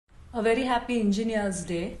A very happy Engineers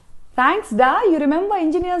Day. Thanks, Da. You remember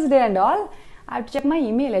Engineers Day and all? I have to check my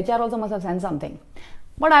email. HR also must have sent something.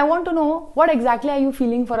 But I want to know, what exactly are you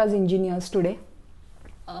feeling for us engineers today?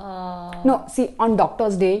 No, see, on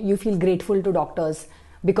Doctors' Day, you feel grateful to doctors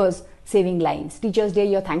because saving lives. Teachers' Day,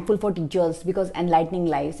 you're thankful for teachers because enlightening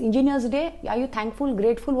lives. Engineers' Day, are you thankful,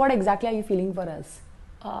 grateful? What exactly are you feeling for us?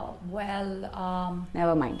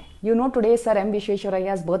 Never mind. You know, today is Sir M.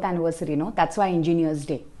 Vishweswarayya's birth anniversary, no? That's why Engineers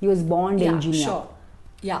Day. He was born engineer. Sure.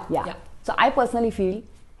 Yeah. So I personally feel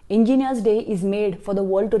Engineers Day is made for the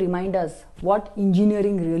world to remind us what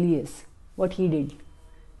engineering really is, what he did.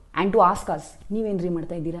 And to ask us,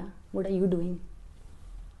 what are you doing?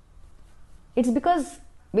 It's because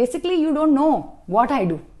basically you don't know what I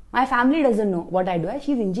do. My family doesn't know what I do.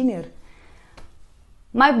 She's engineer.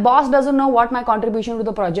 My boss doesn't know what my contribution to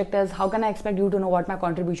the project is. How can I expect you to know what my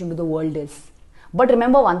contribution to the world is? But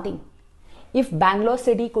remember one thing. If Bangalore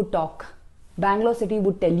City could talk, Bangalore City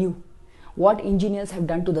would tell you what engineers have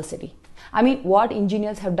done to the city. I mean, what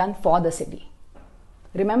engineers have done for the city.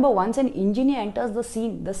 Remember, once an engineer enters the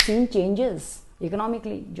scene changes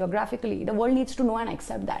economically, geographically. The world needs to know and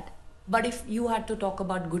accept that. But if you had to talk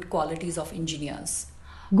about good qualities of engineers,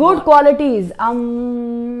 good qualities.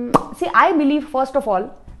 See, I believe first of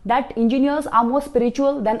all that engineers are more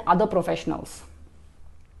spiritual than other professionals.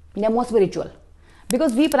 They are more spiritual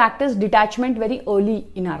because we practice detachment very early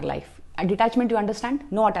in our life. And detachment, you understand?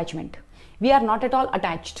 No attachment. We are not at all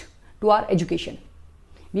attached to our education.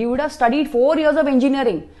 We would have studied 4 years of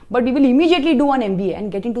engineering, but we will immediately do an MBA and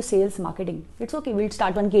get into sales marketing. It's okay. We'll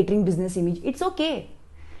start one catering business image. It's okay.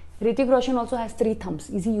 Hrithik Roshan also has 3 thumbs.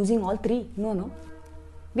 Is he using all 3? No.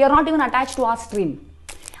 We are not even attached to our stream.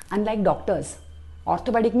 Unlike doctors.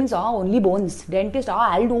 Orthopedic means only bones. Dentist,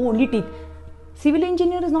 I'll do only teeth. Civil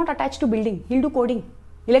engineer is not attached to building. He'll do coding.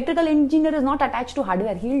 Electrical engineer is not attached to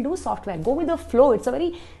hardware. He'll do software. Go with the flow. It's a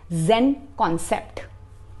very Zen concept.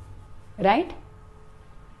 Right?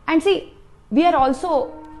 And see, we are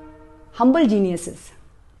also humble geniuses.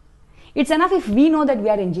 It's enough if we know that we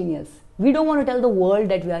are engineers. We don't want to tell the world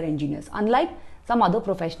that we are engineers. Unlike some other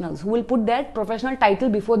professionals who will put their professional title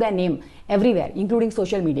before their name everywhere, including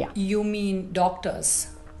social media. You mean doctors?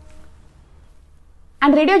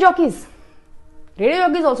 And radio jockeys. Radio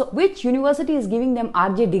jockeys also. Which university is giving them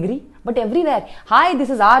RJ degree? But everywhere. Hi, this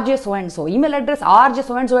is RJ so and so. Email address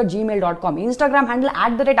rjsoandso@gmail.com. Instagram handle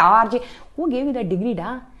 @RJ. Who gave you that degree,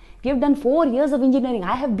 da? We have done 4 years of engineering.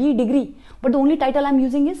 I have B degree. But the only title I'm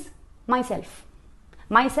using is myself.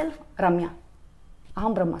 Myself, Ramya.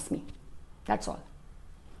 Aham Brahmasmi. That's all.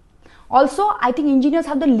 Also, I think engineers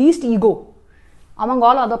have the least ego among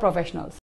all other professionals.